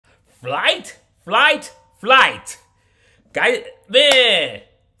Flight. Guys, man.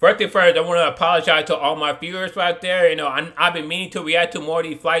 First thing first, I want to apologize to all my viewers out there. You know, I've been meaning to react to more of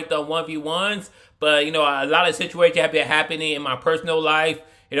these Flight 1v1s, but, you know, a lot of situations have been happening in my personal life.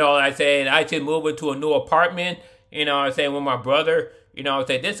 You know, I said I should move into a new apartment, you know, I said with my brother. You know, I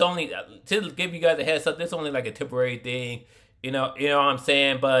said this only, to give you guys a heads up, this is only like a temporary thing. You know what I'm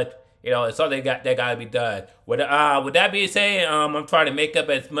saying? But, you know, it's something that got to be done. With that being said, I'm trying to make up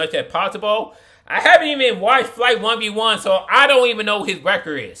as much as possible. I haven't even watched Flight 1v1, so I don't even know what his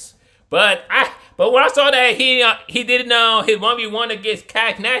record is. But when I saw that he didn't know his 1v1 against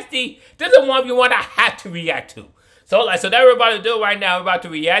CashNasty, this is a 1v1 I had to react to. So that we're about to do right now. We're about to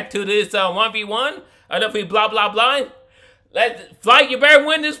react to this 1v1. Enough of blah blah blah. Flight, you better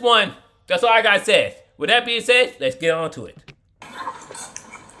win this one. That's all I gotta say. With that being said, let's get on to it.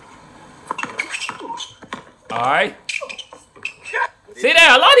 All right. See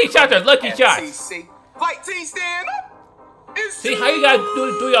that? A lot of these shots are lucky shots. Flight team stand up. See how you guys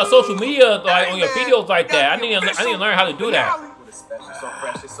do your social media like on your videos like that. I need to learn how to do that. So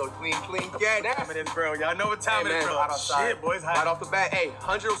fresh, it's so clean. Yeah, that's it, bro. Y'all know what time it is, bro. Shit, boys, hot. Right off the bat. Hey,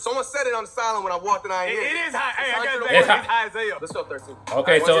 100. Someone said it on the silent when I walked in. It is hot. Hey, I got it's high as hell. Let's go 13.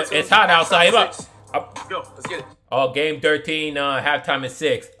 Okay, so it's hot outside. Let's go. Let's get it. Oh, game 13. Halftime is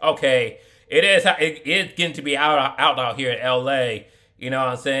 6. Okay, it is getting to be out here in LA. You know what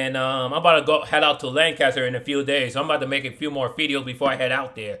I'm saying? I'm about to head out to Lancaster in a few days. So I'm about to make a few more videos before I head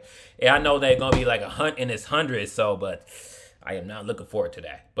out there. And I know they're gonna be like in its hundreds. So, but I am not looking forward to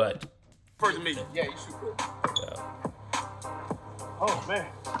that. But first of me, yeah, you shoot good. Oh man.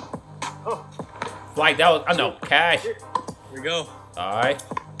 Oh. Flight, that was Cash. Here we go. All right.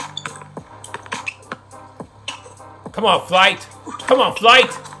 Come on, Flight. Come on,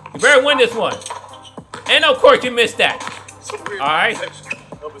 Flight. You better win this one. And of course you missed that. All right.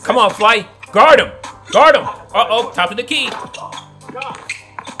 Come on, Flight. Guard him. Guard him. Uh-oh, top of the key. A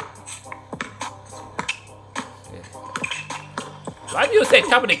lot of people say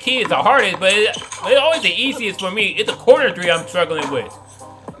top of the key is the hardest, but it's always the easiest for me. It's a corner three I'm struggling with.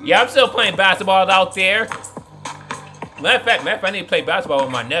 Yeah, I'm still playing basketball out there. Matter of fact, I need to play basketball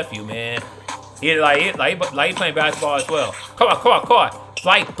with my nephew, man. He's playing basketball as well. Come on.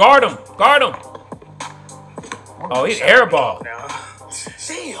 Flight, guard him. Oh, he's airball. Damn.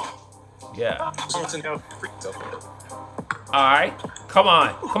 Yeah. Alright. Come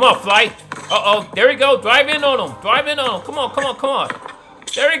on, Flight. Uh-oh. There we go. Drive in on him. Come on.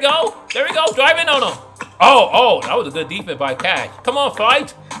 There we go. Drive in on him. Oh, that was a good defense by Cash. Come on,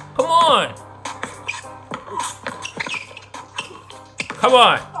 Flight. Come on.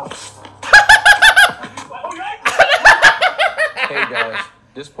 Hey guys,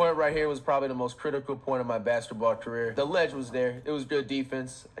 this point right here was probably the most critical point of my basketball career. The ledge was there. It was good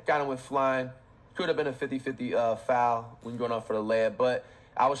defense. I kind of went flying. Could have been a 50-50 foul when going off for the layup, but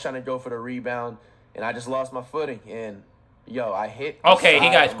I was trying to go for the rebound, and I just lost my footing. And, yo, I hit. Okay, he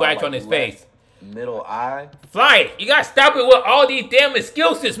got a scratch on his face. Middle eye. Flight, you got to stop it with all these damn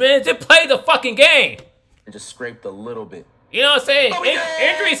excuses, man. Just play the fucking game. And just scraped a little bit. You know what I'm saying?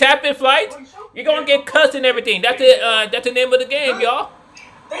 Injuries happen, Flight. You're going to get cussed and everything. That's the name of the game, y'all.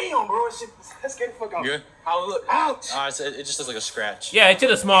 Damn, bro. Let's get the fuck out. Good? How it look? Ouch. It just looks like a scratch. Yeah, it's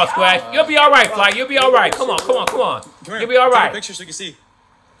just a small scratch. You'll be all right, Flight. You'll be all right. Come on. You'll be all right. Take a picture so you can see.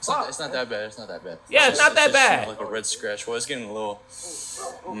 It's not that bad. Yeah, it's not that bad. Like a red scratch. Well, it's getting a little.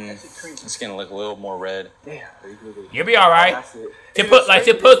 It's getting like a little more red. Damn. You'll be all right. To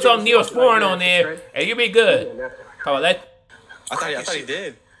put some Neosporin on there, and you'll be good. Come on, I thought he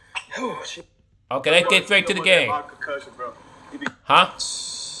did. Okay, let's get straight to the game. Huh?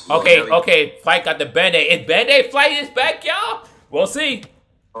 Okay. Flight got the Band-Aid. Is Band-Aid Flight is back, y'all? We'll see.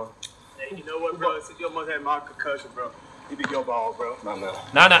 Hey, you know what, bro? Since you almost had my concussion, bro. You be your ball, bro. No.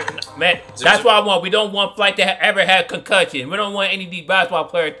 Man, that's what I want. We don't want Flight to ever have concussion. We don't want any of these basketball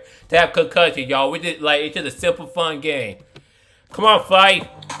players to have concussion, y'all. It's just a simple, fun game. Come on, Flight.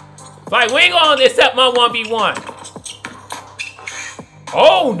 Flight, we ain't gonna accept my 1v1.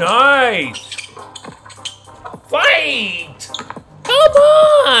 Oh, nice. Flight. Come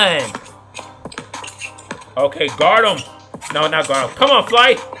on. Okay, guard him. No, not guard him. Come on,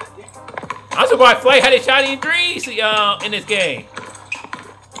 Flight. I'm surprised Flight had a shot in threes in this game.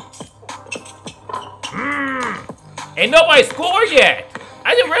 Ain't nobody scored yet.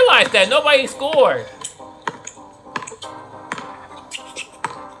 I didn't realize that. Nobody scored.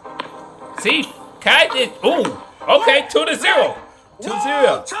 See? Cat is... Ooh. Okay, 2-0.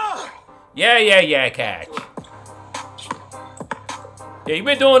 2-0. Yeah, Catch. Yeah, you've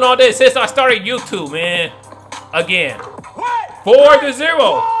been doing all this since I started YouTube, man. Again.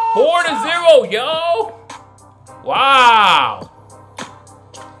 4-0. 4-0, yo. Wow.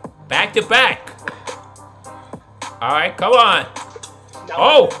 Back to back. All right, come on.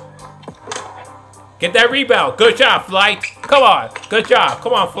 Oh. Get that rebound. Good job, Flight. Come on. Good job.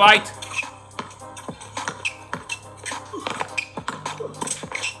 Come on, Flight.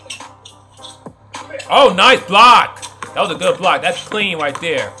 Oh, nice block. That was a good block. That's clean right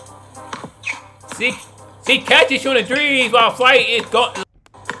there. See, Catch is shooting threes while Flight is going.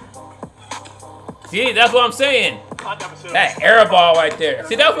 See, that's what I'm saying. That air ball right there.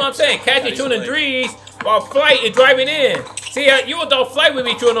 See, that's what I'm saying. Catch is shooting threes while Flight is driving in. See, you would thought Flight would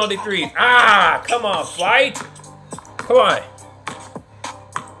be shooting all the threes. Ah, come on, Flight. Come on.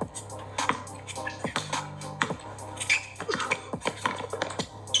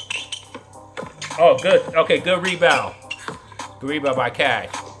 Oh, good. Okay, good rebound. Good rebound by Cash.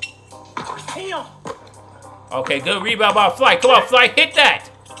 Damn. Okay, good rebound by Flight. Come on, Flight. Hit that.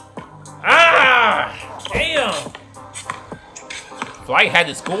 Ah, damn. Flight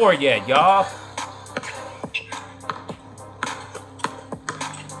hasn't scored yet, y'all.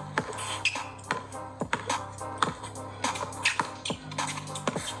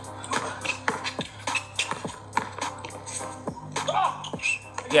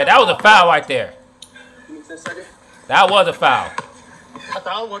 Yeah, that was a foul right there. That was a foul. I thought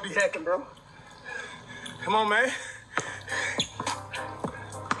I was gonna be hacking, bro. Come on, man.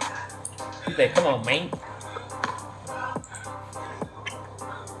 He said, come on, man.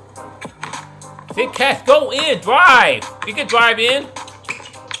 See, Cash, go in, drive. You can drive in.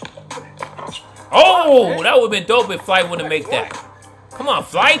 Oh, that would have been dope if Flight wouldn't make that. Come on,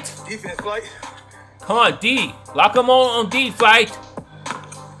 Flight. Defense, Flight. Come on, D. Lock him on D, Flight.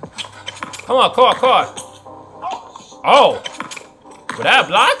 Come on, call. Oh. Was that a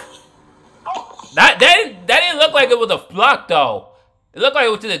block? That didn't look like it was a block, though. It looked like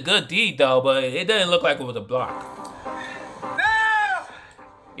it was just a good D, though, but it didn't look like it was a block.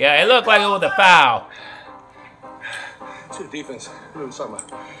 Yeah, it looked like it was a foul. To the defense. What are you talking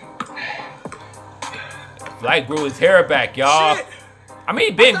about? Flight grew his hair back, y'all. I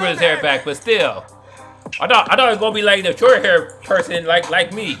mean, Ben grew his hair back, but still. I thought it was gonna be like the short hair person,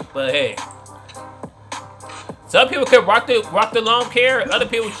 like me. But hey, some people could rock the long hair. Other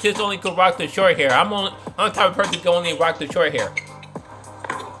people just only could rock the short hair. I'm the type of person who can only rock the short hair.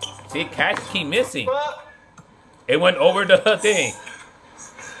 See, Catch keep missing. It went over the thing.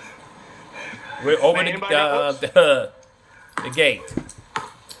 We're over the gate.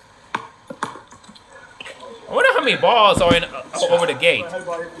 I wonder how many balls are in over the gate.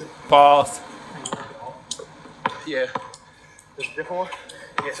 Pause. Yeah. This a different one?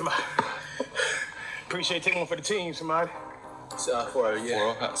 Yeah, somebody. Appreciate taking one for the team, somebody. It's 4-0,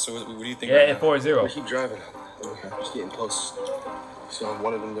 yeah. 4-0. So what do you think? Yeah, 4-0. We keep driving. We're just getting close. So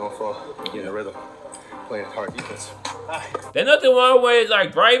one of them gonna fall. Getting the rhythm. Playing hard defense. There's nothing wrong with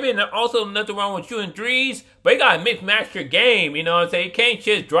like driving, and also nothing wrong with shooting threes, but you gotta mix match your game, you know what I'm saying? You can't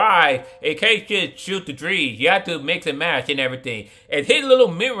just drive, you can't just shoot the threes. You have to mix and match and everything. And hit a little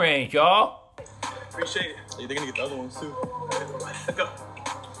mid-range, y'all. Appreciate it. They're gonna get the other ones too. Let's go.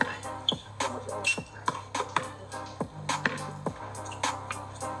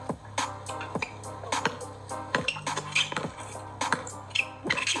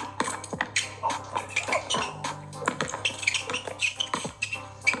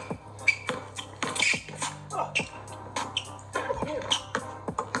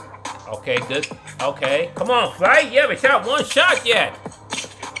 Okay, good. Okay, come on, Flight. You haven't shot one shot yet.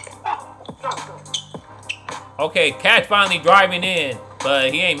 Okay, Catch finally driving in,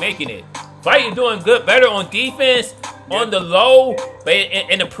 but he ain't making it. Flight is doing good, better on defense, on the low, but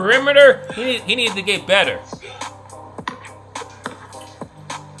in the perimeter, he needs to get better.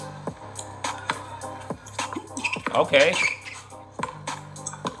 Okay.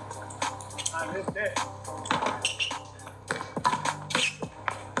 I missed that.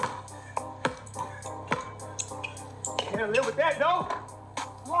 Can't live with that, though.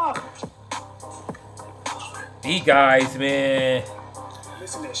 Come on. These guys, man.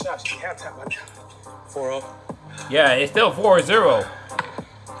 Listen to that shot. She halftime right now. 4-0. Yeah, it's still 4-0.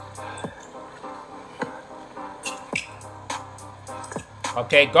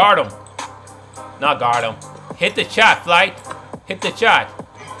 Okay, guard him. Not guard him. Hit the shot, Flight. Hit the shot.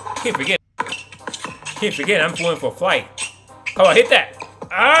 Keep forgetting I'm going for Flight. Come on, hit that.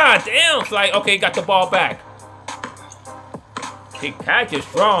 Ah, damn, Flight. Okay, got the ball back. Big Catch is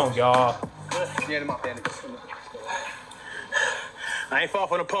strong, y'all. I ain't fall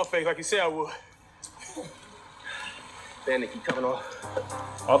for the pump fake like you said I would. Bandit keep coming off.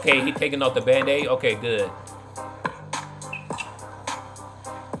 Okay, he taking off the Band-Aid. Okay, good.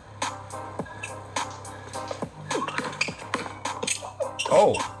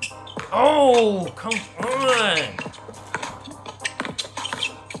 Oh. Oh, come on.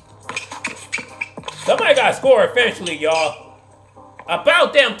 Somebody got to score eventually, y'all.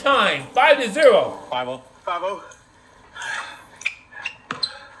 About damn time. 5-0. 5-0. 5-0.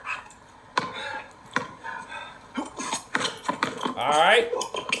 All right.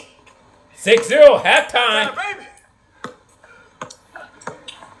 6-0, halftime. Baby.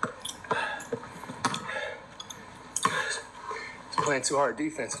 Playing too hard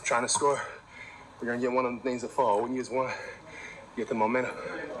defense, trying to score. We're gonna get one of the things that fall. We can use one, get the momentum.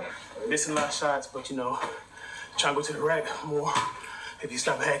 Missing a lot of shots, but you know, trying to go to the rack more if you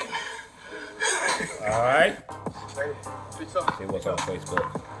stop hacking. All right. See what's on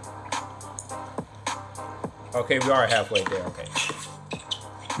Facebook. Okay, we are halfway there. Okay.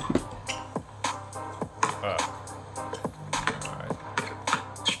 All right.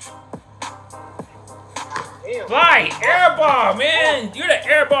 Fly, airball, man. You're the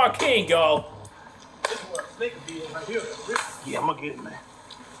airball king, yo. Yeah, I'm gonna get it, man.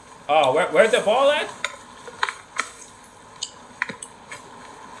 Oh, where's the ball at?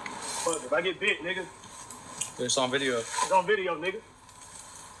 Fuck, if I get bit, nigga. It's on video. It's on video, nigga.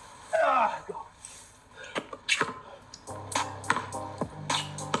 Ah, go.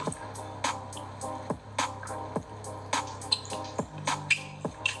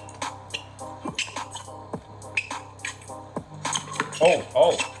 Oh,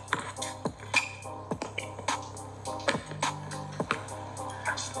 oh.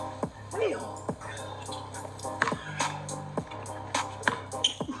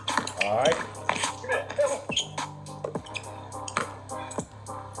 All right.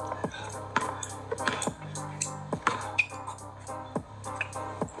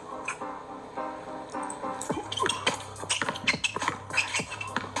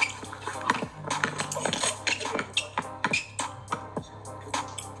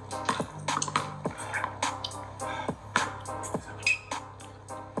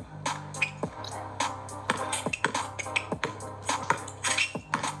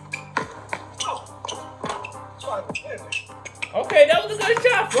 Okay, that was a good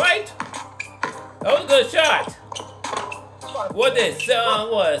shot, right? That was a good shot. What this?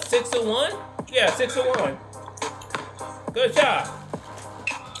 What? 6-1? Yeah, 6-1. Good shot.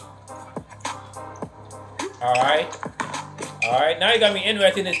 All right. All right. Now you got me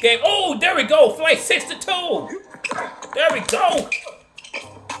interested in this game. Oh, there we go. Flight 6-2. There we go.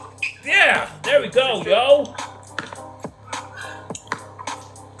 Yeah, there we go, yo.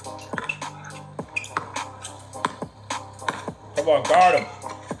 Come on, guard him.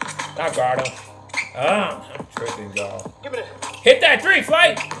 Not guard him. I'm tripping, y'all. Give me that. Hit that three,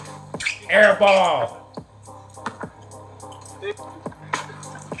 Flight. Air ball.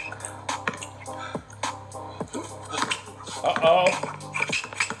 Uh-oh.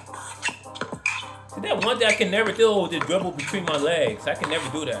 See, that one thing I can never do is dribble between my legs. I can never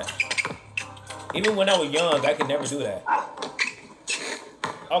do that. Even when I was young, I could never do that.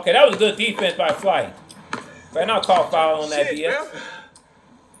 Okay, that was good defense by Flight. But not call foul on that BS.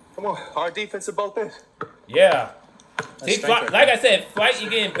 Come on, hard defense at both ends. Yeah. See, like I said, Flight, you're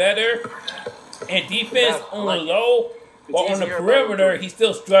getting better. And defense on the low, but on the perimeter, he's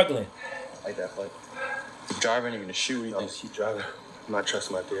still struggling. Like that, Flight. Driving, you're gonna shoot. No, keep driving. I'm not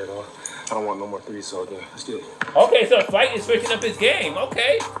trusting my three at all. I don't want no more threes, so again, let's do it. Okay, so Flight is switching up his game.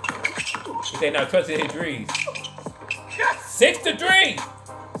 Okay. They're not trusting his threes. 6-3.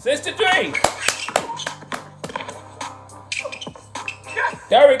 6-3.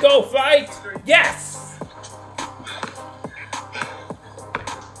 There we go, Flight. Yes.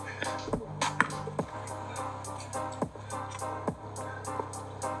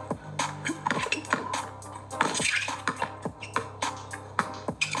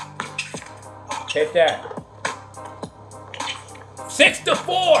 Hit that.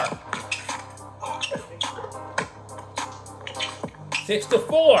 6-4.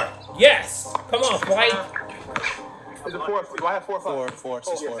 6-4. Yes. Come on, Flight. Is it 4? Do I have 4 or 5? 4.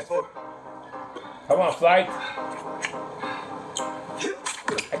 Come on, Flight.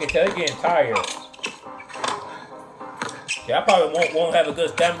 I can tell you're getting tired. Yeah, I probably won't have a good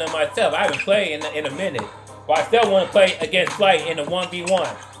stamina myself. I haven't played in a minute. But I still want to play against Flight in a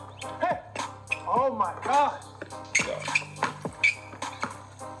 1v1. Hey. Oh my gosh. So.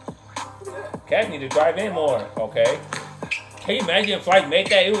 Cash need to drive in more. Okay. Can you imagine if Flight made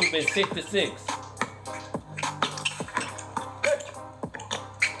that? It would have been 6-6.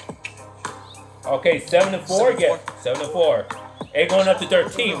 Okay, 7-4. Yeah, 7-4. Ain't going up to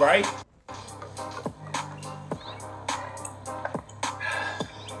 13, right?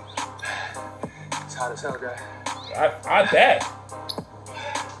 It's hot as hell, guy. I bet.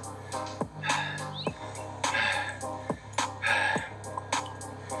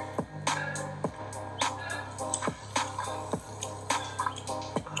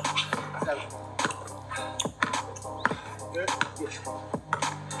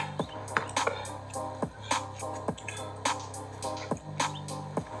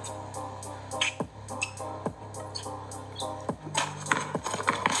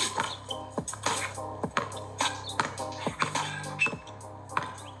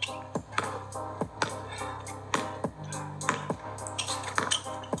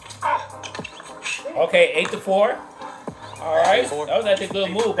 Okay, 8-4. All right, that was actually a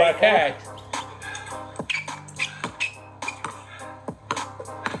good move by Cash.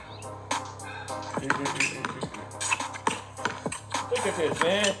 Look at this,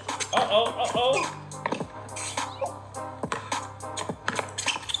 man. Uh-oh.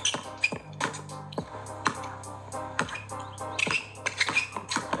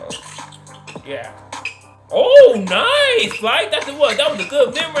 Yeah. Oh, nice, Flight. That's what. That was a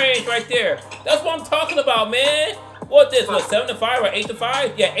good mid-range right there. That's what I'm talking about, man. What this? What, 7-5 or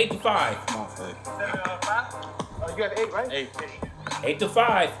 8-5? Yeah, 8-5. Come on, Flight. 7-5? Oh, you have 8, right? 8.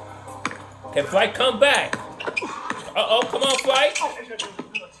 8-5. Can Flight come back? Uh-oh, come on, Flight.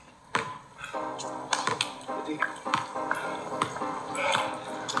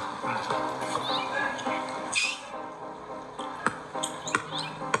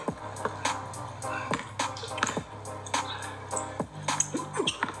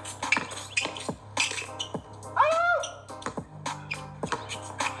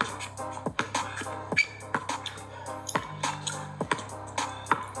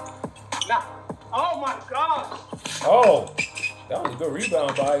 Oh my God! Oh, that was a good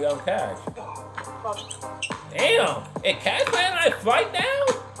rebound by Cash. Damn, and Cash playing like Flight now?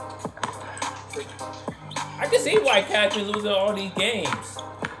 I can see why Cash been losing all these games.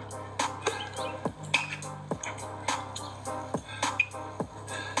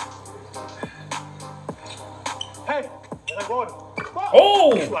 Hey, I'm going.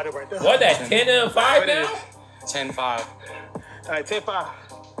 Oh, what that 10-5 now? 10-5. All right, 10-5.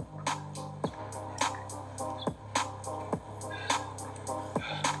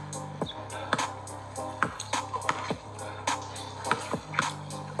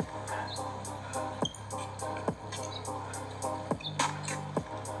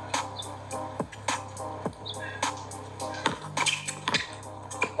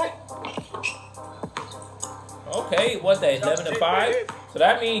 Okay, what's that, 11-5? So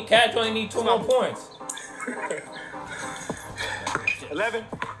that means Cash only need 2 more points. 11?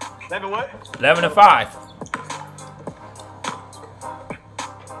 11 what? 11-5.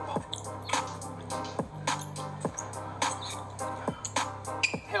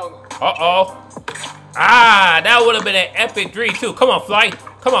 Hell no. Uh-oh. Ah, that would have been an epic 3 too. Come on, Flight.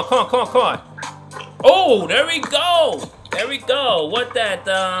 Come on. Oh, there we go. What that,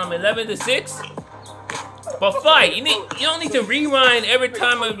 11-6? But Flight, you don't need to rewind every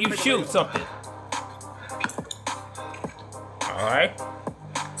time you shoot something. All right.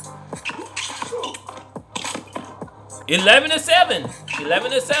 11-7.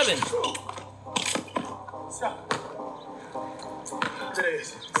 11-7.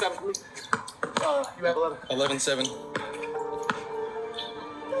 You have 11. 11-7.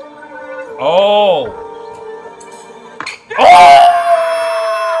 Oh.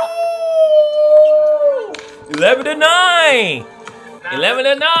 11-9.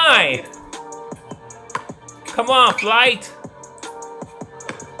 11-9. Come on, Flight.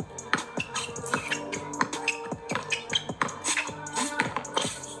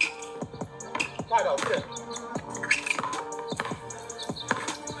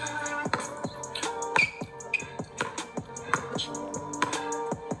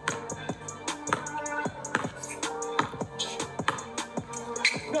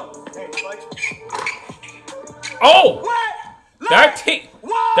 Oh!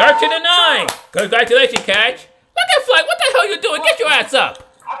 13-9. Congratulations, Cash. Look at Flight. What the hell you doing? Get your ass up.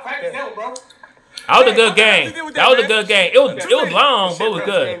 That was a good game. That was a good game. It was long, but it was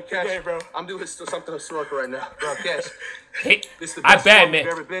good. Cash, bro. I'm doing something historical right now. Bro, Cash. Hey, This is the I best bet, form man.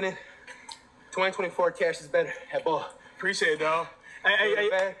 you've ever been in. 2024 Cash is better at ball. Appreciate it, dog.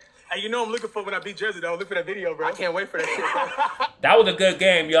 Hey, you know I'm looking for when I beat Jersey, though. Look for that video, bro. I can't wait for that shit, bro. That was a good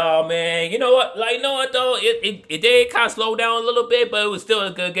game, y'all, man. You know what? Like, you know what, though? It did kind of slow down a little bit, but it was still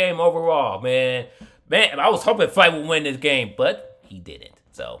a good game overall, man. Man, I was hoping Flight would win this game, but he didn't.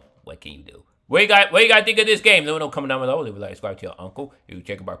 So, what can you do? What you got to think of this game? Let me know coming down below. Leave a like, subscribe to your uncle. You can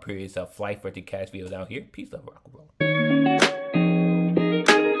check out our previous Flight for the Cash videos down here. Peace, love, rock and roll.